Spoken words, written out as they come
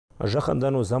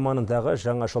Жаһандану заманындағы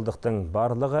жаңашылдықтың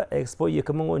барлығы ЭКСПО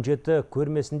 2017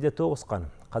 көрмесінде тоғысқан.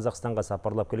 Қазақстанға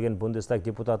сапарлап келген Бундестаг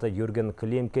депутаты Юрген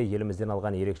Клемке елімізден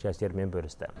алған ерекше әсермен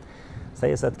бөлісті.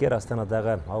 Саясаткер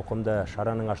Астанадағы ауқымды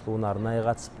шараның ашылуына арнайы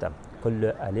қатысыпты.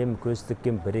 Күллі әлем көз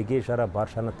тіккен бірегей шара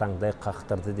баршаны таңдай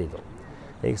қақтырды дейді.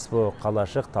 ЭКСПО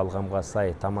қалашық талғамға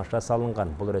сай тамаша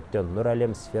салынған. Бұл ретте нұр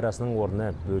әлем сферасының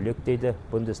орны бөлек дейді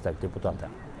Бундестаг депутаты.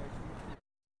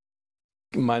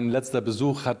 Mein letzter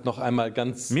Besuch hat noch einmal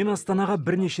ganz... Мен Астанаға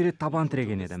бірнеше рет табан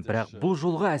тіреген едім, бірақ бұл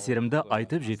жолға әсерімді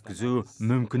айтып жеткізу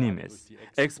мүмкін емес.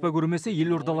 ЭКСПО көрмесі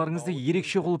елордаларыңызды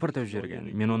ерекше құлпыртып жүрген.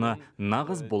 Мен оны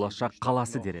нағыз болашақ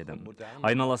қаласы дер едім.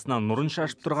 Айналасынан нұрын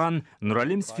шашып тұрған нұр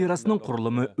әлем сферасының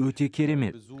құрылымы өте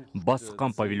керемет.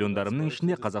 Басқан павильондарымның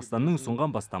ішінде Қазақстанның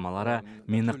ұсынған бастамалары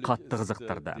мені қатты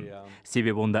қызықтырды.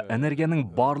 Себебі онда энергияның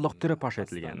барлық түрі паш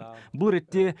етілген. Бұл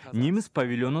ретте неміс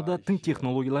павильоны да тың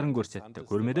технологияларын көрсетті.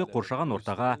 Көрмеде қоршаған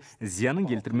ортаға зиянын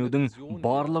келтірмеудің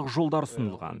барлық жолдар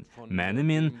ұсынылған. Мәні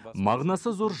мен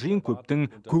мағынасы зор жиын көптің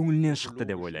көңілінен шықты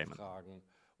деп ойлаймын.